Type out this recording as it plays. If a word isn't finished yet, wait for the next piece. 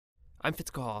I'm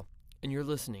Fitzcall, and you're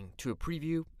listening to a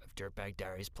preview of Dirtbag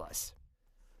Diaries Plus.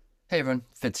 Hey everyone,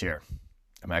 Fitz here.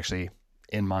 I'm actually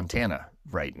in Montana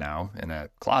right now in a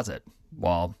closet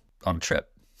while on a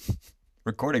trip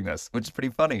recording this, which is pretty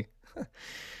funny.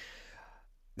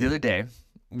 The other day,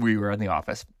 we were in the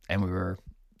office and we were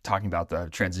talking about the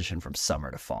transition from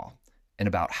summer to fall and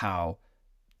about how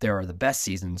there are the best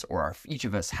seasons, or each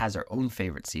of us has our own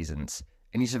favorite seasons,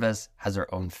 and each of us has our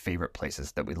own favorite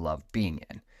places that we love being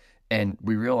in. And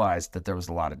we realized that there was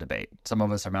a lot of debate. Some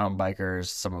of us are mountain bikers,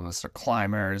 some of us are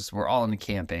climbers, we're all into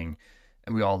camping,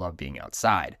 and we all love being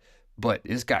outside. But it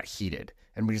just got heated,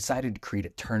 and we decided to create a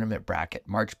tournament bracket,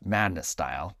 March Madness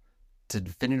style, to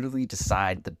definitively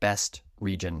decide the best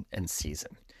region and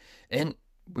season. And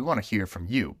we want to hear from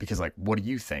you, because what do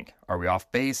you think? Are we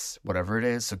off base? Whatever it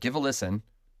is. So give a listen,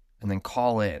 and then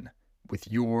call in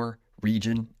with your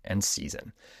region and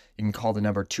season. You can call the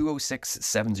number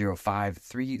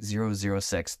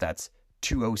 206-705-3006. That's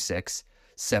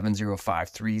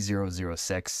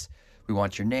 206-705-3006. We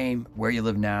want your name, where you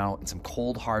live now, and some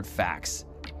cold, hard facts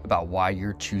about why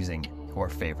you're choosing your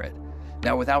favorite.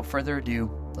 Now, without further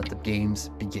ado, let the games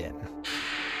begin.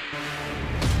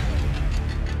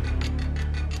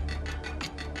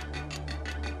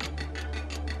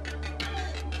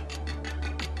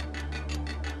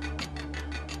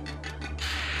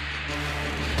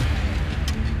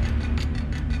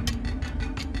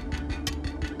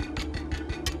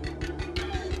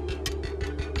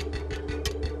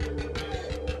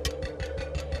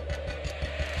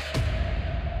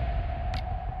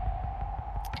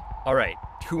 All right,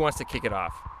 who wants to kick it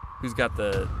off? Who's got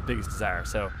the biggest desire?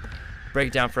 So break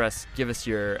it down for us. Give us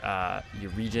your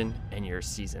region and your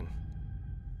season.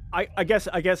 I guess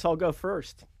I'll go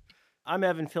first. I'm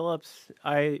Evan Phillips.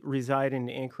 I reside in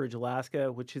Anchorage,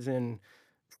 Alaska, which is in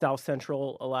south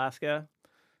central Alaska,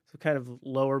 so kind of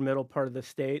lower middle part of the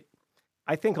state.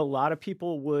 I think a lot of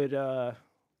people would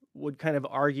kind of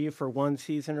argue for one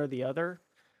season or the other,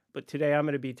 but today I'm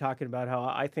going to be talking about how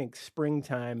I think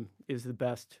springtime is the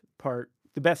best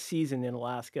season in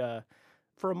Alaska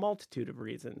for a multitude of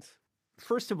reasons.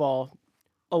 First of all,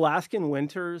 Alaskan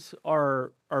winters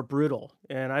are brutal,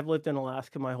 and I've lived in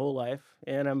Alaska my whole life,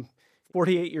 and I'm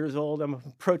 48 years old. I'm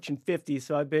approaching 50,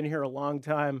 so I've been here a long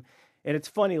time. And it's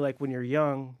funny, when you're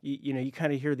young, you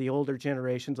kind of hear the older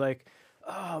generations like,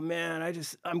 "Oh man,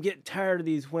 I'm getting tired of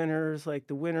these winters.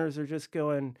 The winters are just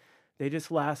going, they just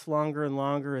last longer and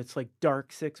longer. It's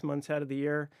dark 6 months out of the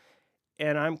year."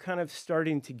 And I'm kind of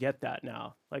starting to get that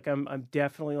now. I'm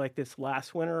definitely this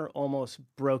last winter almost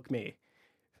broke me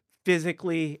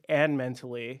physically and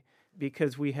mentally,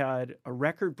 because we had a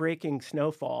record-breaking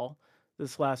snowfall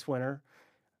this last winter.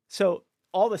 So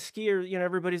all the skiers,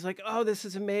 everybody's like, "Oh, this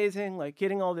is amazing,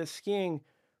 getting all this skiing."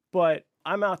 But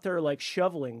I'm out there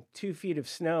shoveling 2 feet of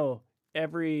snow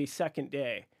every second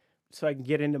day so I can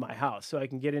get into my house, so I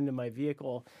can get into my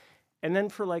vehicle. And then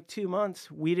for 2 months,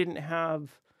 we didn't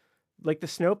have, the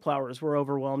snow plowers were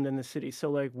overwhelmed in the city.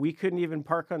 So we couldn't even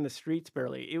park on the streets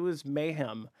barely. It was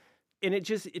mayhem. And it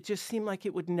just seemed like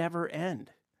it would never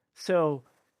end. So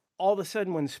all of a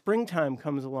sudden when springtime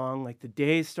comes along, the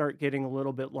days start getting a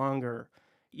little bit longer.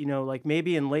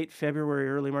 Maybe in late February,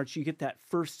 early March, you get that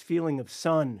first feeling of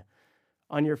sun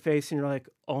on your face and you're like,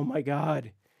 "Oh my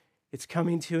God, it's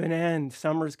coming to an end.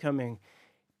 Summer's coming."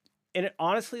 And it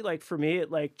honestly, for me,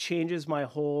 it changes my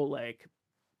whole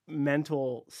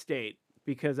mental state,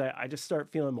 because I just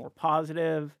start feeling more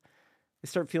positive. I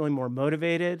start feeling more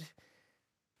motivated.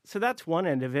 So that's one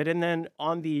end of it. And then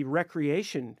on the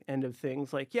recreation end of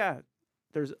things,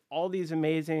 there's all these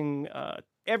amazing,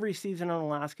 every season in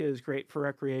Alaska is great for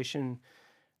recreation.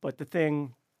 But the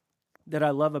thing that I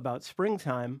love about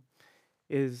springtime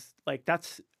is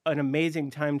that's an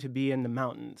amazing time to be in the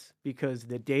mountains, because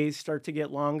the days start to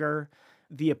get longer.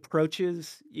 The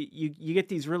approaches, you get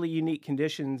these really unique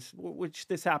conditions, which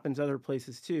this happens other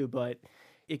places too, but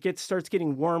it starts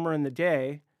getting warmer in the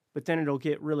day, but then it'll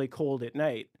get really cold at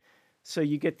night. So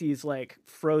you get these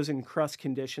frozen crust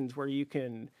conditions where you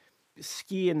can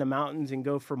ski in the mountains and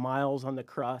go for miles on the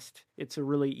crust. It's a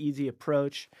really easy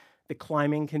approach. The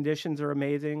climbing conditions are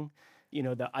amazing.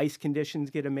 The ice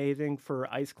conditions get amazing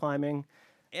for ice climbing,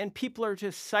 and people are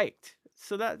just psyched.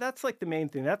 So that's the main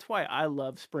thing. That's why I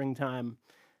love springtime,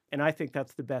 and I think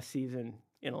that's the best season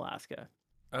in Alaska.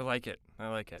 I like it.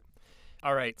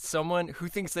 All right, someone who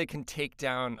thinks they can take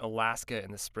down Alaska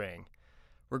in the spring.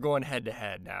 We're going head to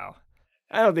head now.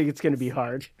 I don't think it's going to be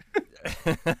hard.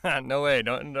 No way.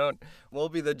 Don't. We'll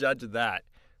be the judge of that.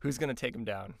 Who's going to take him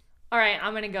down? All right,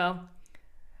 I'm going to go.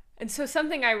 And so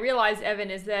something I realized, Evan,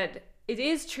 is that it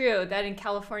is true that in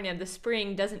California, the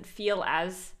spring doesn't feel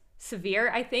as severe,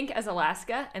 I think, as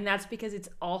Alaska, and that's because it's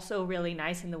also really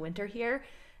nice in the winter here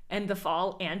and the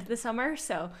fall and the summer.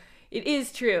 So it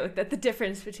is true that the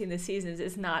difference between the seasons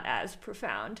is not as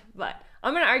profound. But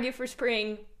I'm going to argue for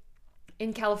spring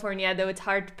in California, though it's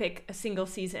hard to pick a single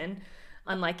season,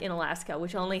 unlike in Alaska,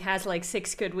 which only has like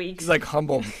 6 good weeks. She's like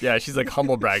humble. Yeah, she's like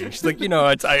humble bragging. She's like,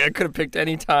 I could have picked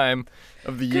any time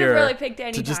of the Could've year really picked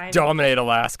any to just time. dominate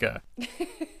Alaska.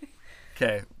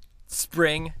 Okay,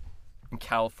 spring in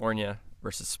California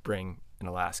versus spring in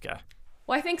Alaska.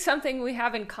 Well, I think something we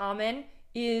have in common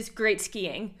is great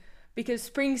skiing, because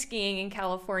spring skiing in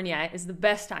California is the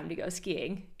best time to go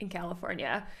skiing in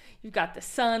California. You've got the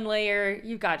sun layer,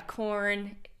 you've got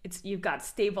corn, you've got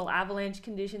stable avalanche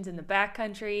conditions in the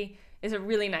backcountry. It's a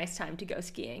really nice time to go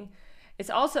skiing. It's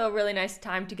also a really nice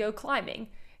time to go climbing.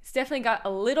 It's definitely got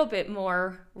a little bit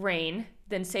more rain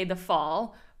than, say, the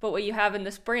fall, but what you have in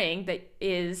the spring that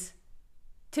is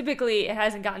typically, it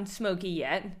hasn't gotten smoky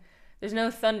yet. There's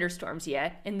no thunderstorms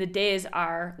yet, and the days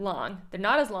are long. They're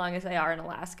not as long as they are in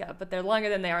Alaska, but they're longer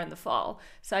than they are in the fall.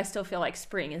 So I still feel like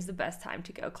spring is the best time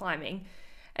to go climbing.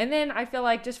 And then I feel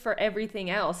like just for everything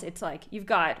else, it's like you've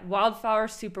got wildflower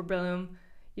super bloom,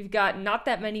 you've got not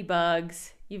that many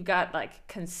bugs, you've got like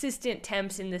consistent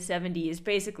temps in the 70s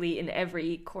basically in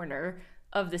every corner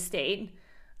of the state.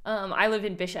 I live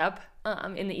in Bishop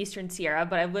in the Eastern Sierra,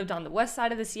 but I've lived on the west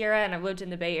side of the Sierra and I've lived in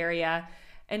the Bay Area.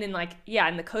 And in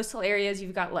in the coastal areas,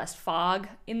 you've got less fog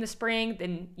in the spring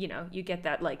than, you get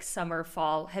that like summer,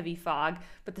 fall, heavy fog.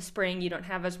 But the spring, you don't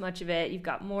have as much of it. You've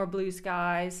got more blue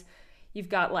skies. You've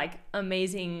got like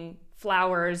amazing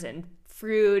flowers and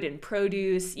fruit and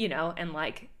produce, and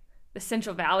like the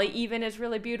Central Valley even is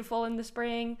really beautiful in the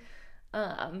spring.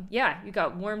 You've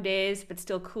got warm days, but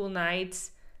still cool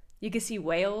nights. You can see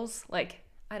whales. Like,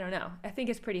 I don't know. I think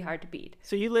it's pretty hard to beat.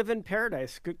 So you live in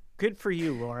paradise. Good for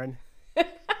you, Lauren.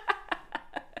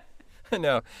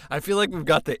 No, I feel like we've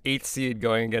got the 8th seed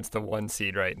going against the 1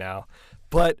 seed right now,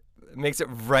 but it makes it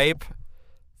ripe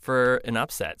for an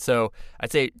upset. So I'd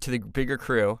say to the bigger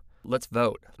crew, let's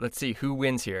vote. Let's see who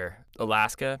wins here,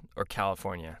 Alaska or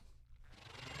California.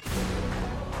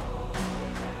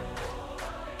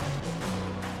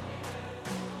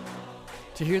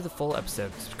 To hear the full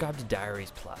episode, subscribe to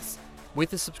Diaries Plus. With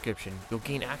the subscription, you'll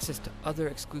gain access to other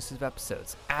exclusive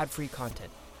episodes, ad-free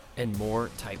content, and more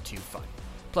Type 2 fun.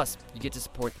 Plus, you get to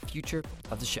support the future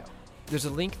of the show. There's a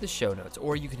link in the show notes,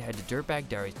 or you can head to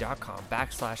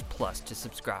dirtbagdiaries.com/plus to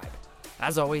subscribe.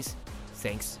 As always,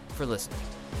 thanks for listening.